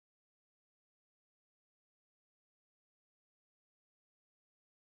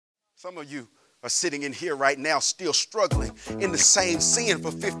Some of you are sitting in here right now still struggling in the same sin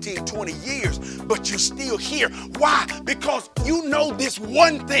for 15, 20 years, but you're still here. Why? Because you know this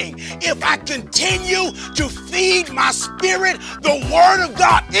one thing. If I continue to feed my spirit, the Word of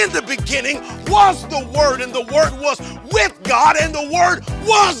God in the beginning was the Word, and the Word was with God, and the Word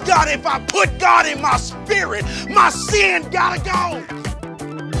was God. If I put God in my spirit, my sin gotta go.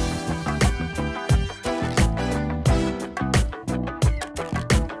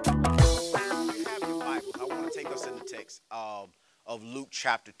 Of Luke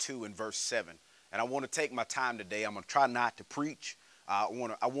chapter 2 and verse 7. And I want to take my time today. I'm going to try not to preach. I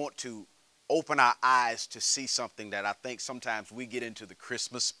want to open our eyes to see something that I think sometimes we get into the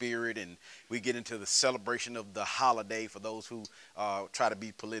Christmas spirit and we get into the celebration of the holiday. For those who try to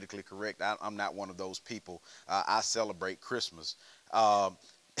be politically correct, I'm not one of those people. I celebrate Christmas.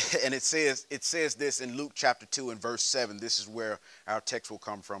 And it says this in Luke chapter 2 and verse 7. This is where our text will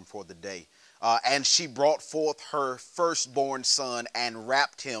come from for the day. And she brought forth her firstborn son and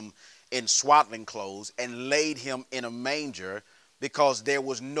wrapped him in swaddling clothes and laid him in a manger because there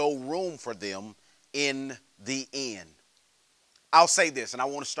was no room for them in the inn. I'll say this, and I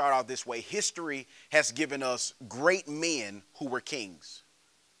want to start out this way. History has given us great men who were kings.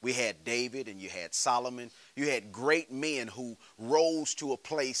 We had David and you had Solomon. You had great men who rose to a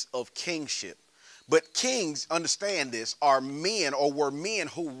place of kingship. But kings, understand this, are men or were men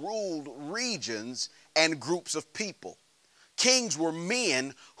who ruled regions and groups of people. Kings were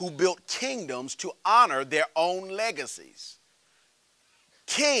men who built kingdoms to honor their own legacies.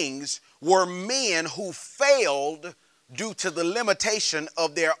 Kings were men who failed due to the limitation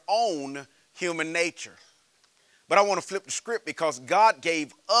of their own human nature. But I want to flip the script because God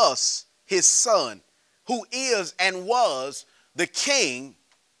gave us his son, who is and was the King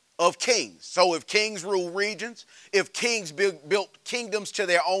of kings. So if kings rule regions, if kings built kingdoms to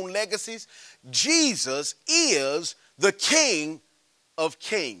their own legacies, Jesus is the King of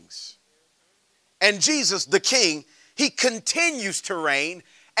kings. And Jesus, the King, he continues to reign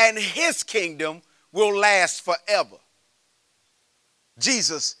and his kingdom will last forever.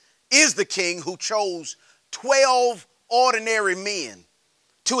 Jesus is the King who chose 12 ordinary men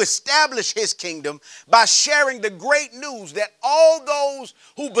to establish his kingdom by sharing the great news that all those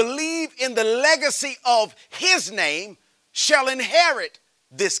who believe in the legacy of his name shall inherit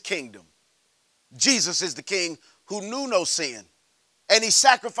this kingdom. Jesus is the King who knew no sin, and he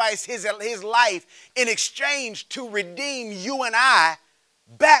sacrificed his life in exchange to redeem you and I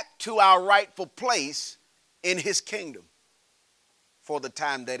back to our rightful place in his kingdom. For the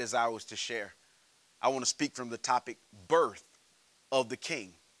time that is ours to share, I want to speak from the topic, birth of the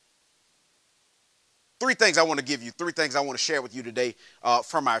King. Three things I want to give you, three things I want to share with you today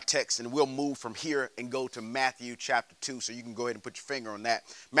from our text, and we'll move from here and go to Matthew chapter 2, so you can go ahead and put your finger on that.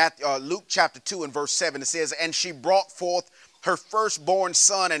 Luke chapter 2 and verse 7, it says, and she brought forth her firstborn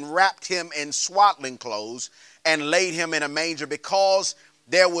son and wrapped him in swaddling clothes and laid him in a manger because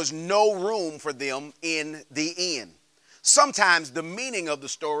there was no room for them in the inn. Sometimes the meaning of the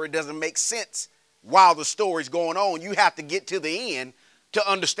story doesn't make sense while the story's going on. You have to get to the end to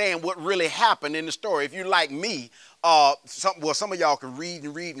understand what really happened in the story. If you're like me, some of y'all can read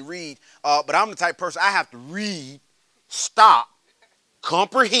and read and read, but I'm the type of person, I have to read, stop,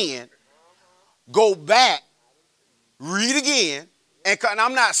 comprehend, go back, read again, and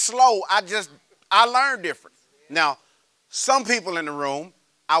I'm not slow, I learn different. Now, some people in the room,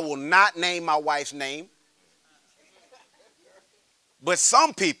 I will not name my wife's name, but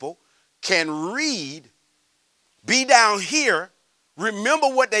some people can read, be down here, remember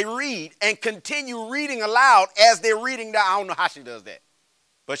what they read, and continue reading aloud as they're reading. I don't know how she does that,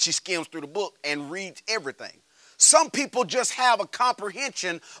 but she skims through the book and reads everything. Some people just have a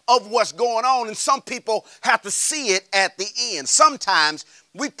comprehension of what's going on, and some people have to see it at the end. Sometimes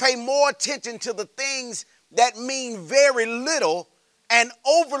we pay more attention to the things that mean very little and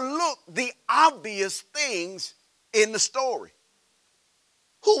overlook the obvious things in the story.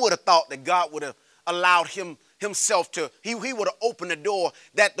 Who would have thought that God would have allowed himself to, he would have opened the door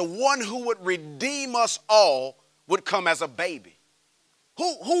that the one who would redeem us all would come as a baby?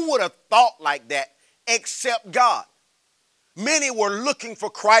 Who would have thought like that except God? Many were looking for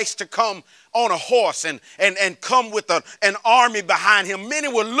Christ to come on a horse and come with an army behind him. Many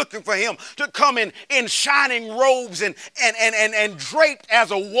were looking for him to come in shining robes and draped as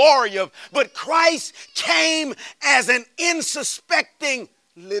a warrior. But Christ came as an unsuspecting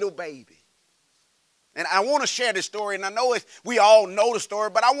little baby. And I want to share this story, and I know we all know the story,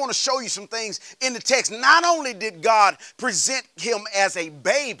 but I want to show you some things in the text. Not only did God present him as a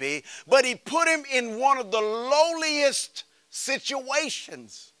baby, but he put him in one of the lowliest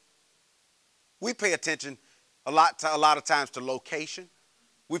situations We pay attention a lot of times to location.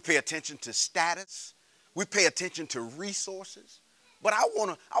 We pay attention to status. We pay attention to resources. But I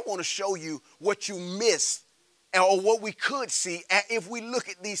want to show you what you miss or what we could see if we look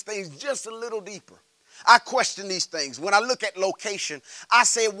at these things just a little deeper. I question these things. When I look at location, I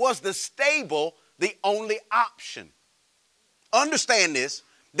say, was the stable the only option? Understand this,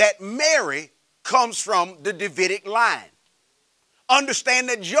 that Mary comes from the Davidic line. Understand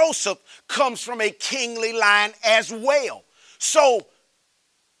that Joseph comes from a kingly line as well. So,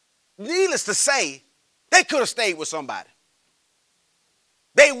 needless to say, they could have stayed with somebody.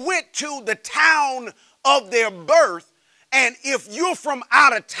 They went to the town of their birth, and if you're from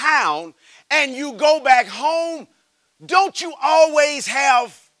out of town and you go back home, don't you always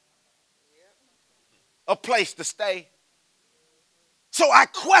have a place to stay? So I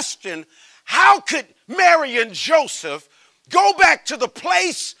question, how could Mary and Joseph go back to the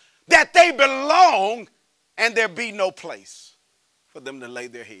place that they belong and there be no place for them to lay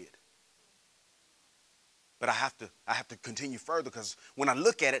their head? But I have to continue further, because when I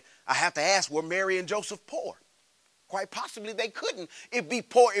look at it, I have to ask, were Mary and Joseph poor? Quite possibly they couldn't be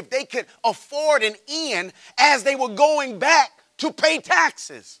poor if they could afford an inn as they were going back to pay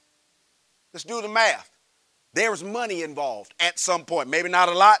taxes. Let's do the math. There's money involved at some point. Maybe not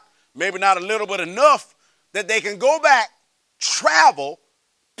a lot, maybe not a little, but enough that they can go back, travel,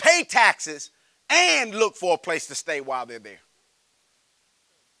 pay taxes, and look for a place to stay while they're there.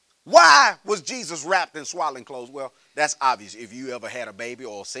 Why was Jesus wrapped in swaddling clothes? Well, that's obvious. If you ever had a baby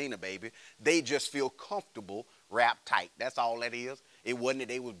or seen a baby, they just feel comfortable wrapped tight. That's all that is. It wasn't that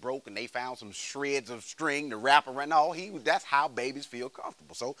they was broke and they found some shreds of string to wrap around. No, that's how babies feel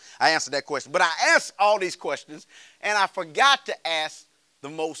comfortable. So I answered that question. But I asked all these questions, and I forgot to ask the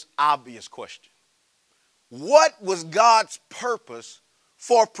most obvious question. What was God's purpose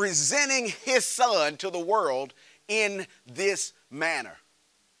for presenting his son to the world in this manner?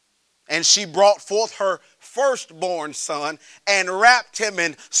 And she brought forth her firstborn son and wrapped him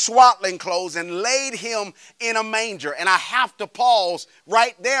in swaddling clothes and laid him in a manger. And I have to pause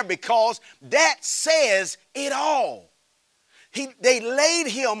right there, because that says it all. They laid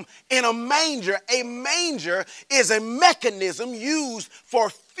him in a manger. A manger is a mechanism used for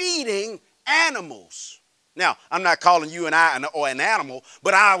feeding animals. Now, I'm not calling you and I an animal,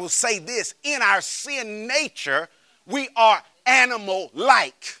 but I will say this. In our sin nature, we are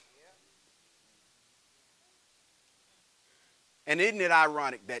animal-like. And isn't it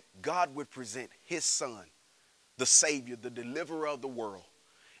ironic that God would present his son, the Savior, the deliverer of the world,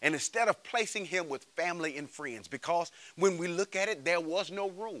 and instead of placing him with family and friends, because when we look at it, there was no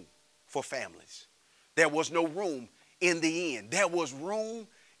room for families. There was no room in the inn. There was room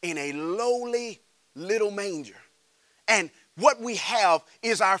in a lowly little manger. And what we have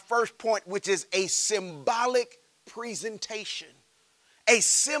is our first point, which is a symbolic presentation. A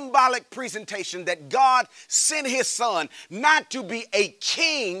symbolic presentation that God sent his son not to be a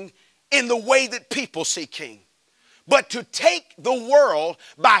king in the way that people see king, but to take the world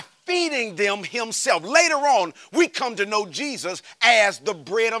by feeding them himself. Later on, we come to know Jesus as the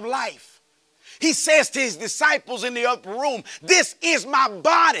bread of life. He says to his disciples in the upper room, "This is my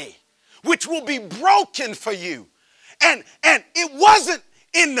body, which will be broken for you." And it wasn't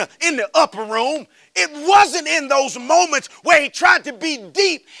in the upper room. It wasn't in those moments where he tried to be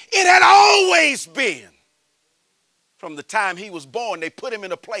deep. It had always been. From the time he was born, they put him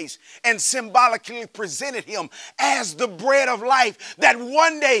in a place and symbolically presented him as the bread of life, that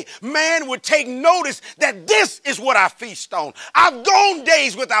one day man would take notice that this is what I feast on. I've gone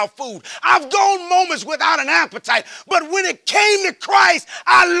days without food. I've gone moments without an appetite. But when it came to Christ,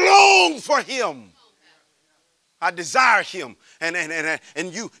 I longed for him. I desire him.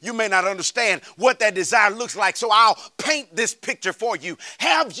 And you may not understand what that desire looks like, so I'll paint this picture for you.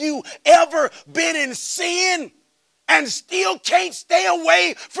 Have you ever been in sin and still can't stay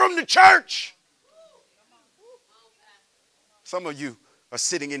away from the church? Some of you are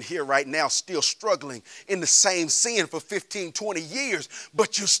sitting in here right now still struggling in the same sin for 15, 20 years,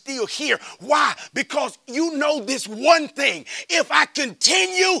 but you're still here. Why? Because you know this one thing. If I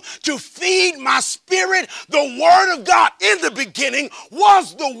continue to feed my spirit, the word of God in the beginning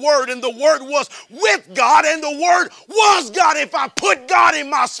was the word, and the word was with God, and the word was God. If I put God in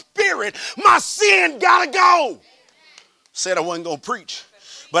my spirit, my sin gotta go. Said I wasn't gonna preach,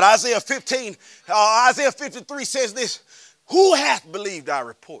 but Isaiah 53 says this: "Who hath believed our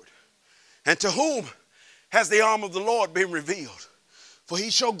report? And to whom has the arm of the Lord been revealed? For he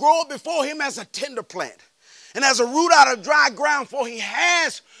shall grow up before him as a tender plant, and as a root out of dry ground, for he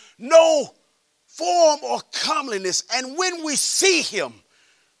has no form or comeliness. And when we see him,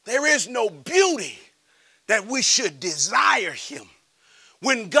 There is no beauty that we should desire him.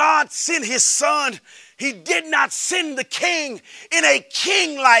 When God sent his son, he did not send the king in a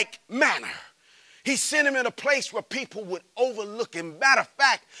king-like manner. He sent him in a place where people would overlook him. Matter of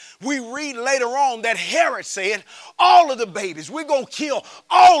fact, we read later on that Herod said, all of the babies, we're going to kill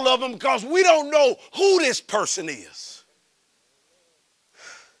all of them because we don't know who this person is.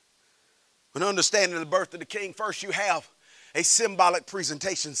 When understanding the birth of the king, first you have a symbolic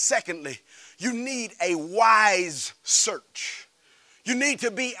presentation. Secondly, you need a wise search. You need to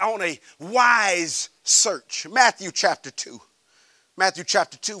be on a wise search. Matthew chapter 2. Matthew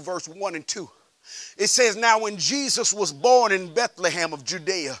chapter 2, verse 1 and 2. It says, now when Jesus was born in Bethlehem of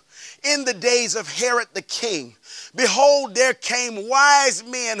Judea, in the days of Herod the king, behold, there came wise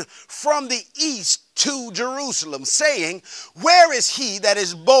men from the east to Jerusalem, saying, where is he that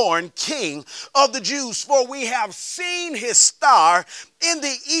is born King of the Jews? For we have seen his star in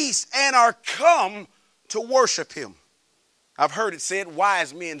the east and are come to worship him. I've heard it said,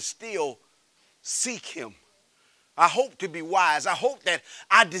 wise men still seek him. I hope to be wise. I hope that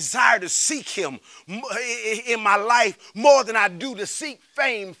I desire to seek him in my life more than I do to seek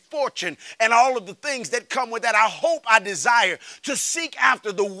fame, fortune, and all of the things that come with that. I hope I desire to seek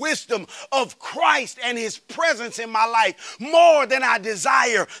after the wisdom of Christ and his presence in my life more than I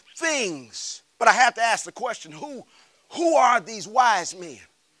desire things. But I have to ask the question, who are these wise men?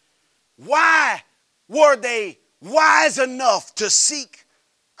 Why were they wise enough to seek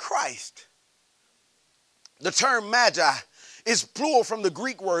Christ? The term magi is plural from the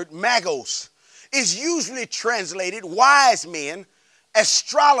Greek word magos. Is usually translated wise men,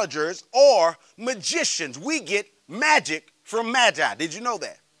 astrologers, or magicians. We get magic from magi. Did you know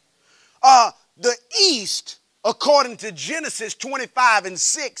that? The East, according to Genesis 25 and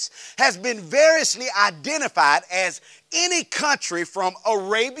 6, has been variously identified as any country from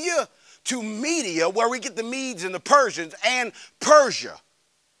Arabia to Media, where we get the Medes and the Persians, and Persia.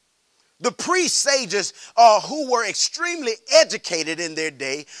 The pre-sages who were extremely educated in their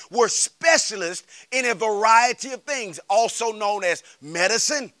day were specialists in a variety of things, also known as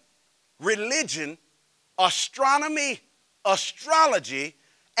medicine, religion, astronomy, astrology,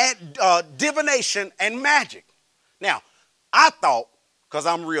 and divination and magic. Now, I thought, because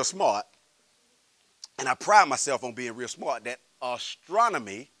I'm real smart, and I pride myself on being real smart, that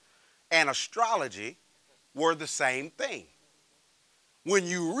astronomy and astrology were the same thing. When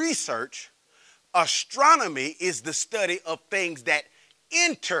you research, astronomy is the study of things that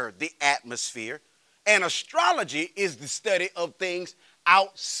enter the atmosphere, and astrology is the study of things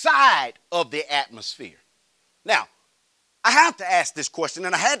outside of the atmosphere. Now, I have to ask this question,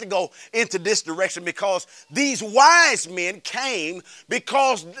 and I had to go into this direction because these wise men came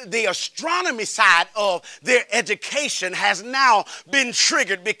because the astronomy side of their education has now been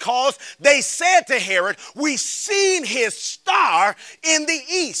triggered, because they said to Herod, we've seen his star in the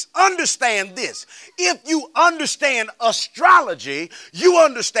east. Understand this. If you understand astrology, you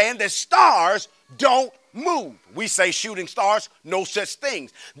understand that stars don't move. We say shooting stars, no such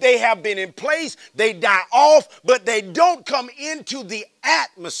things. They have been in place, they die off, but they don't come into the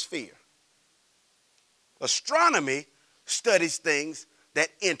atmosphere. Astronomy studies things that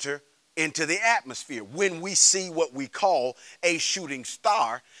enter into the atmosphere. When we see what we call a shooting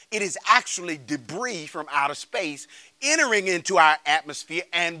star, it is actually debris from outer space entering into our atmosphere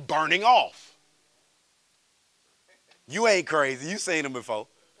and burning off. You ain't crazy. You've seen them before,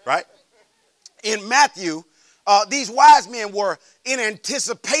 right? In Matthew, these wise men were in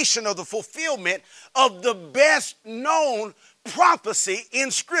anticipation of the fulfillment of the best known prophecy in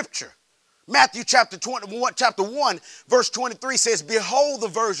Scripture. Matthew chapter 1, verse 23 says, behold, the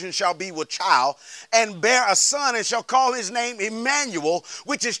virgin shall be with child and bear a son, and shall call his name Emmanuel,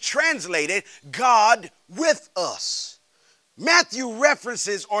 which is translated God with us. Matthew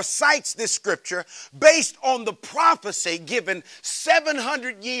references or cites this scripture based on the prophecy given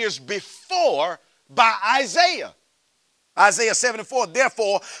 700 years before by Isaiah. Isaiah 7:4,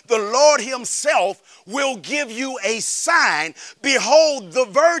 therefore the Lord himself will give you a sign. Behold, the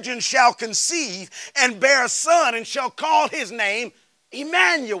virgin shall conceive and bear a son, and shall call his name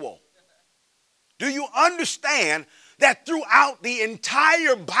Emmanuel. Do you understand that throughout the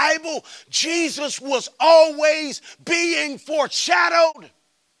entire Bible, Jesus was always being foreshadowed?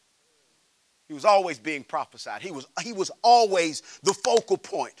 He was always being prophesied. He was always the focal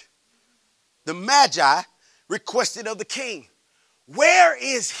point. The Magi requested of the king, where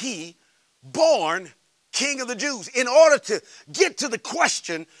is he born King of the Jews? In order to get to the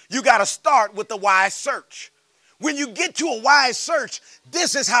question, you got to start with the wise search. When you get to a wise search,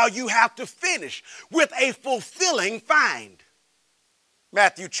 this is how you have to finish, with a fulfilling find.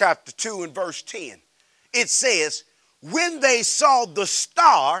 Matthew chapter 2 and verse 10. It says, when they saw the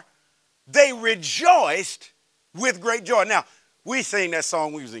star, they rejoiced with great joy. Now, we sing that song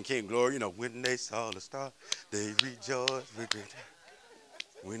when we was in King Glory. You know, when they saw the star, they rejoiced with great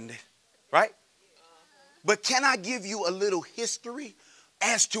joy. Right? But can I give you a little history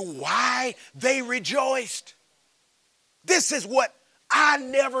as to why they rejoiced? This is what I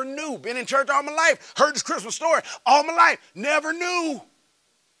never knew. Been in church all my life. Heard this Christmas story all my life. Never knew.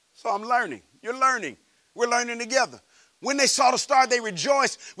 So I'm learning. You're learning. We're learning together. When they saw the star, they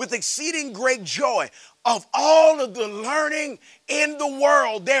rejoiced with exceeding great joy. Of all of the learning in the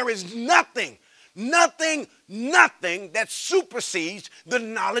world, there is nothing that supersedes the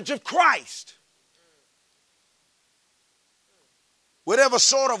knowledge of Christ. Whatever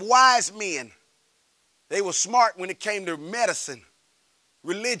sort of wise men, they were smart when it came to medicine,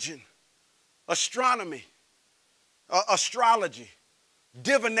 religion, astronomy, astrology,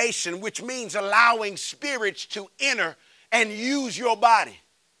 divination, which means allowing spirits to enter and use your body.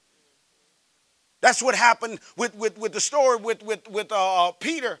 That's what happened with the story with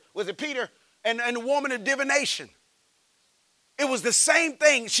Peter. Was it Peter and the woman of divination? It was the same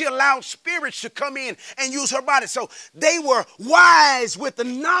thing. She allowed spirits to come in and use her body. So they were wise with the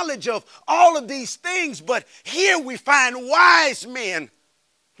knowledge of all of these things. But here we find wise men,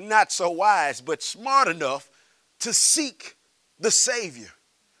 not so wise, but smart enough to seek the Savior.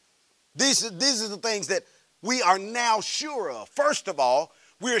 These are the things that we are now sure of. First of all,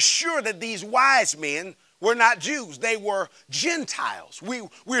 we're sure that these wise men were not Jews. They were Gentiles.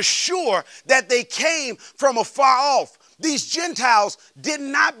 We're sure that they came from afar off. These Gentiles did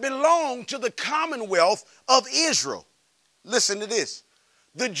not belong to the commonwealth of Israel. Listen to this.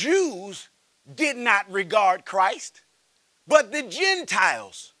 The Jews did not regard Christ, but the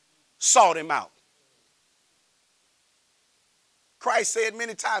Gentiles sought him out. Christ said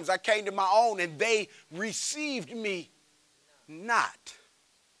many times, I came to my own and they received me not.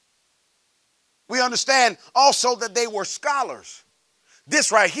 We understand also that they were scholars.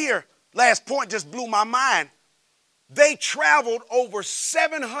 This right here, last point, just blew my mind. They traveled over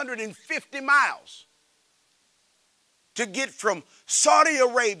 750 miles to get from Saudi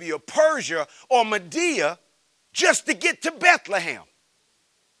Arabia, Persia, or Medea just to get to Bethlehem.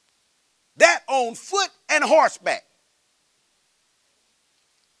 That on foot and horseback.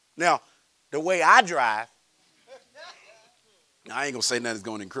 Now, the way I drive, I ain't going to say nothing that's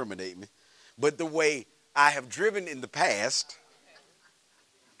going to incriminate me, but the way I have driven in the past,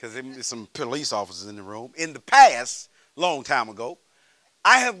 because there's some police officers in the room, in the past, long time ago,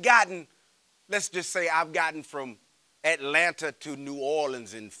 I have gotten, let's just say I've gotten from Atlanta to New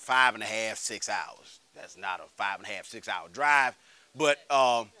Orleans in 5.5, 6 hours. That's not a 5.5, 6 hour drive, but,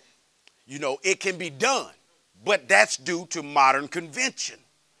 you know, it can be done, but that's due to modern convention.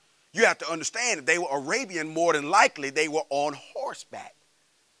 You have to understand that they were Arabian, more than likely they were on horseback.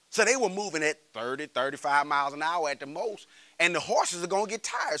 So they were moving at 30, 35 miles an hour at the most, and the horses are going to get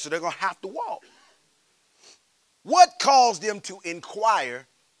tired, so they're going to have to walk. What caused them to inquire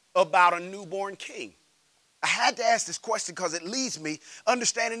about a newborn king? I had to ask this question because it leads me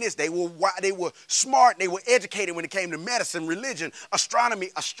understanding this. They were smart, they were educated when it came to medicine, religion, astronomy,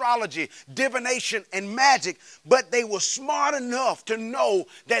 astrology, divination, and magic, but they were smart enough to know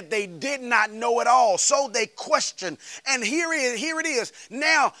that they did not know it all. So they questioned. And here it is.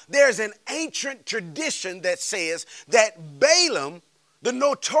 Now there's an ancient tradition that says that Balaam, the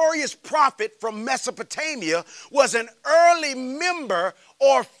notorious prophet from Mesopotamia, was an early member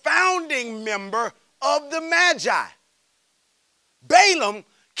or founding member of the Magi. Balaam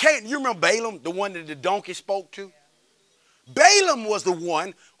came, you remember Balaam, the one that the donkey spoke to? Balaam was the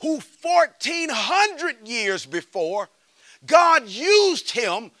one who 1,400 years before, God used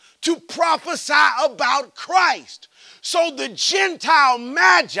him to prophesy about Christ. So the Gentile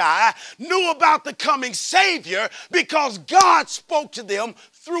Magi knew about the coming Savior because God spoke to them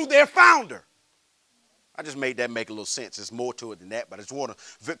through their founder. I just made that make a little sense. There's more to it than that, but I just want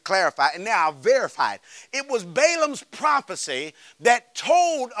to clarify. And now I'll verify it. It was Balaam's prophecy that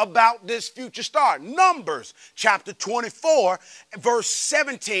told about this future star. Numbers chapter 24, verse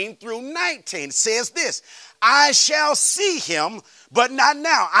 17 through 19 says this: I shall see him, but not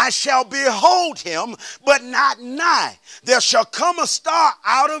now. I shall behold him, but not nigh. There shall come a star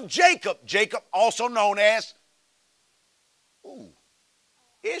out of Jacob. Jacob, also known as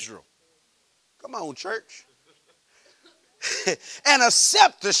Israel. Come on, church. And a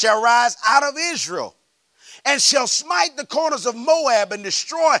scepter shall rise out of Israel, and shall smite the corners of Moab, and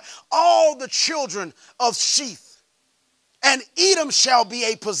destroy all the children of Sheth. And Edom shall be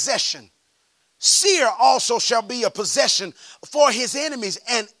a possession. Seir also shall be a possession for his enemies,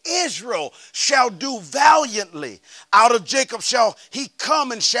 and Israel shall do valiantly. Out of Jacob shall he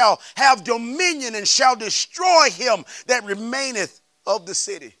come and shall have dominion and shall destroy him that remaineth of the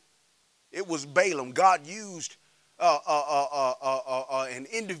city. It was Balaam. God used an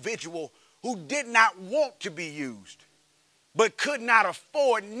individual who did not want to be used, but could not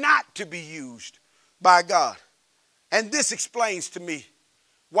afford not to be used by God. And this explains to me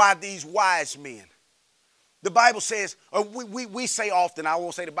why these wise men, the Bible says, or we say often, I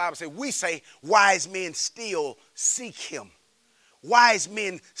won't say the Bible says, we say wise men still seek him. Wise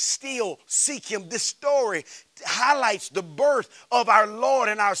men still seek him. This story highlights the birth of our Lord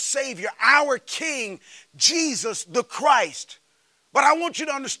and our Savior, our King, Jesus the Christ. But I want you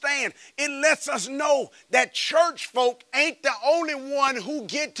to understand, it lets us know that church folk ain't the only one who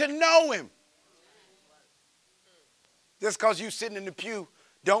get to know him. Just because you sitting in the pew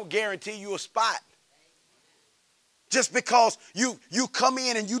don't guarantee you a spot. Just because you come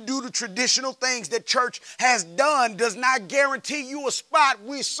in and you do the traditional things that church has done does not guarantee you a spot.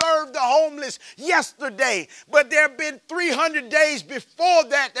 We served the homeless yesterday, but there have been 300 days before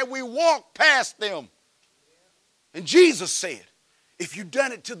that we walked past them. And Jesus said, if you've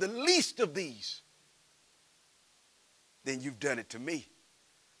done it to the least of these, then you've done it to me.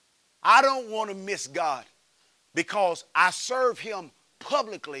 I don't want to miss God because I serve him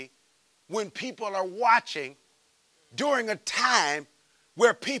publicly when people are watching during a time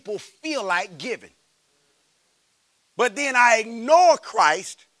where people feel like giving. But then I ignore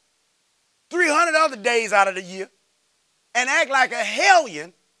Christ 300 other days out of the year and act like a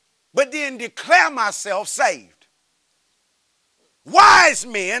hellion, but then declare myself saved. Wise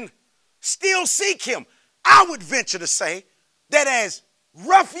men still seek him. I would venture to say that as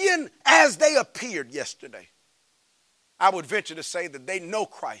ruffian as they appeared yesterday, I would venture to say that they know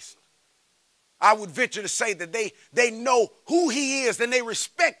Christ. I would venture to say that they know who he is and they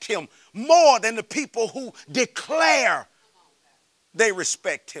respect him more than the people who declare they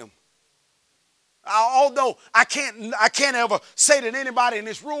respect him. Although I can't ever say that anybody in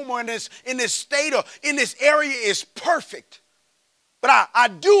this room or in this state or in this area is perfect. But I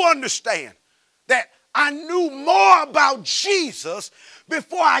do understand that I knew more about Jesus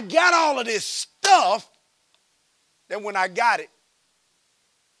before I got all of this stuff than when I got it.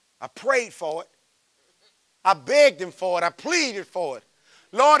 I prayed for it. I begged him for it. I pleaded for it.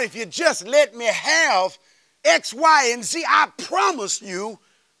 Lord, if you just let me have X, Y, and Z, I promise you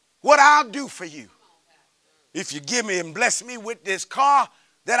what I'll do for you. If you give me and bless me with this car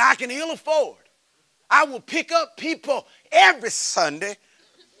that I can ill afford, I will pick up people every Sunday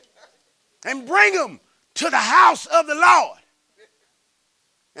and bring them to the house of the Lord.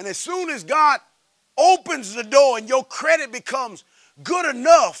 And as soon as God opens the door and your credit becomes good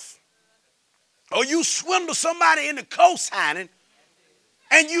enough, or you swindle somebody into co-signing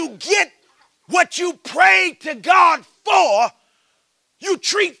and you get what you prayed to God for, you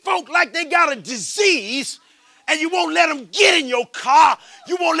treat folk like they got a disease and you won't let them get in your car.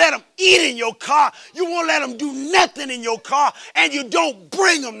 You won't let them eat in your car. You won't let them do nothing in your car, and you don't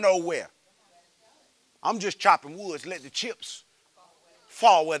bring them nowhere. I'm just chopping woods, let the chips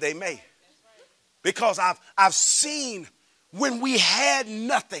fall where they may. Because I've seen when we had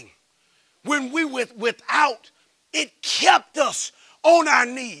nothing, when we were without, it kept us on our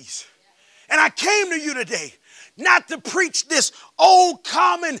knees. And I came to you today not to preach this old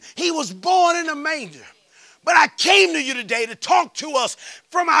common, he was born in a manger. But I came to you today to talk to us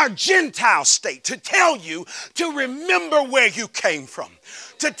from our Gentile state, to tell you to remember where you came from,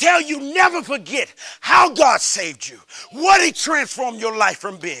 to tell you never forget how God saved you, what he transformed your life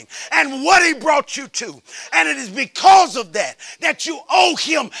from being, and what he brought you to. And it is because of that that you owe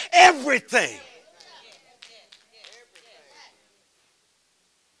him everything.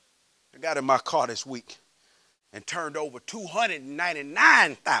 I got in my car this week and turned over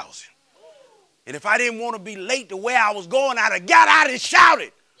 $299,000. And if I didn't want to be late to where I was going, I'd have got out and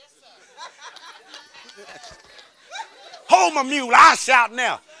shouted. Yes, hold my mule, I'll shout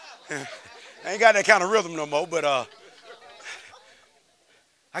now. I ain't got that kind of rhythm no more, but I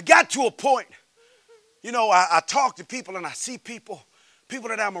got to a point, you know, I talk to people and I see people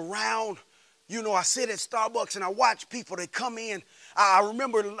that I'm around. You know, I sit at Starbucks and I watch people, they come in. I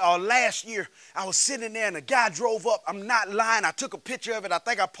remember last year, I was sitting there and a guy drove up. I'm not lying. I took a picture of it. I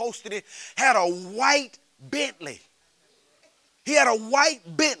think I posted it. Had a white Bentley. He had a white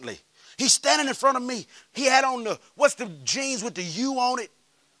Bentley. He's standing in front of me. He had on what's the jeans with the U on it?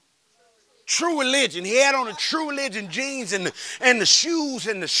 True Religion. He had on the True Religion jeans and the shoes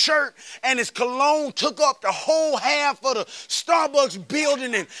and the shirt, and his cologne took up the whole half of the Starbucks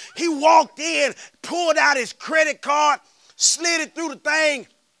building. And he walked in, pulled out his credit card, slid it through the thing.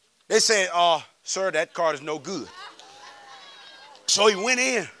 They said, sir, that card is no good. So he went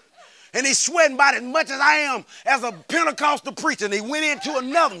in, and he's sweating about as much as I am as a Pentecostal preacher. And he went into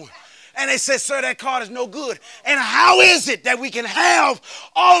another one. And they said, sir, that card is no good. And how is it that we can have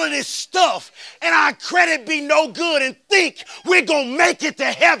all of this stuff and our credit be no good and think we're going to make it to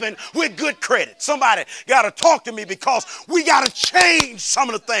heaven with good credit? Somebody got to talk to me, because we got to change some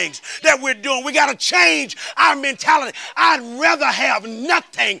of the things that we're doing. We got to change our mentality. I'd rather have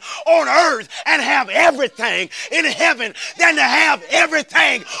nothing on earth and have everything in heaven than to have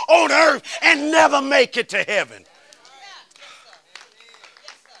everything on earth and never make it to heaven.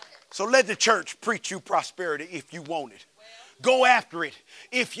 So let the church preach you prosperity if you want it. Go after it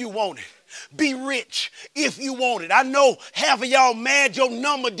if you want it. Be rich if you want it. I know half of y'all mad your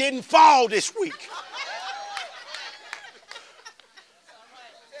number didn't fall this week.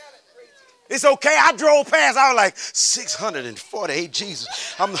 It's okay. I drove past. I was like, 648,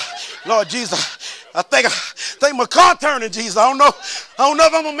 Jesus. Lord Jesus, I think my car turning, Jesus. I don't know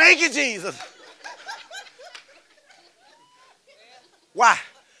if I'm going to make it, Jesus. Why?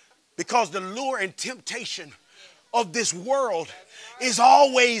 Because the lure and temptation of this world is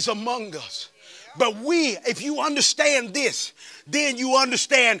always among us. But if you understand this, then you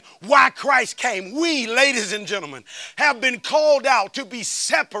understand why Christ came. We, ladies and gentlemen, have been called out to be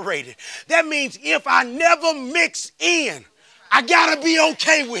separated. That means if I never mix in, I got to be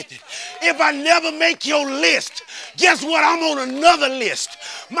okay with it. If I never make your list, guess what? I'm on another list.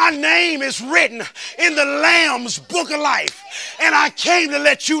 My name is written in the Lamb's Book of Life. And I came to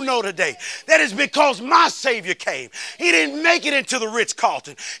let you know today that it's because my Savior came. He didn't make it into the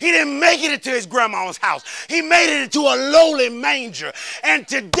Ritz-Carlton. He didn't make it into his grandma's house. He made it into a lowly manger. And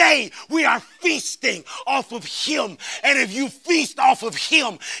today we are feasting off of him. And if you feast off of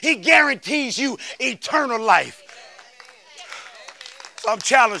him, he guarantees you eternal life. So I'm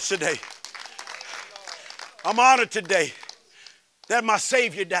challenged today. I'm honored today that my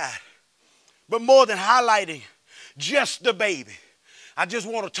Savior died. But more than highlighting just the baby, I just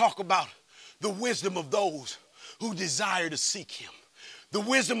want to talk about the wisdom of those who desire to seek him. The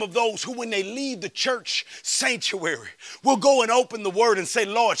wisdom of those who, when they leave the church sanctuary, will go and open the word and say,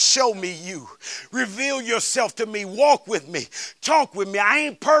 Lord, show me you. Reveal yourself to me. Walk with me. Talk with me. I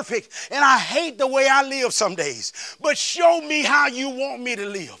ain't perfect, and I hate the way I live some days. But show me how you want me to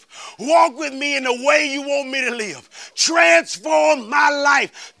live. Walk with me in the way you want me to live. Transform my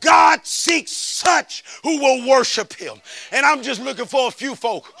life. God seeks such who will worship him. And I'm just looking for a few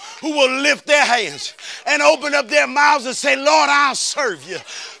folk who will lift their hands and open up their mouths and say, Lord, I'll serve you.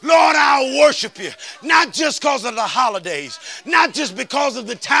 Lord, I'll worship you. Not just because of the holidays, not just because of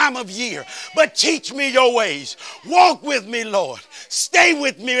the time of year, but teach me your ways. Walk with me, Lord. Stay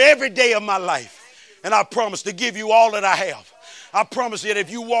with me every day of my life. And I promise to give you all that I have. I promise you that if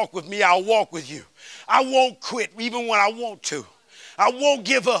you walk with me, I'll walk with you. I won't quit even when I want to. I won't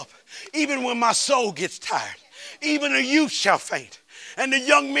give up even when my soul gets tired. Even the youth shall faint, and the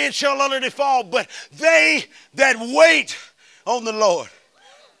young men shall utterly fall. But they that wait on the Lord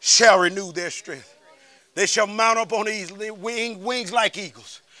shall renew their strength. They shall mount up on these wings like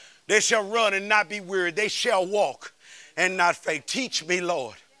eagles. They shall run and not be weary. They shall walk and not faint. Teach me,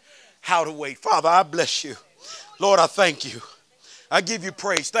 Lord, how to wait. Father, I bless you. Lord, I thank you. I give you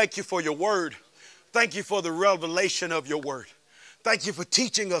praise. Thank you for your word. Thank you for the revelation of your word. Thank you for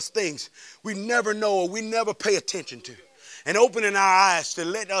teaching us things we never know or we never pay attention to, and opening our eyes to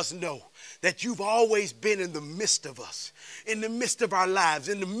let us know that you've always been in the midst of us, in the midst of our lives,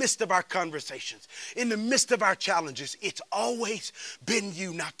 in the midst of our conversations, in the midst of our challenges. It's always been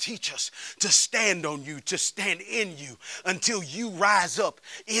you. Now teach us to stand on you, to stand in you until you rise up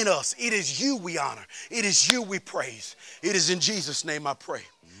in us. It is you we honor. It is you we praise. It is in Jesus' name I pray.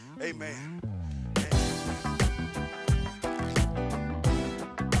 Amen.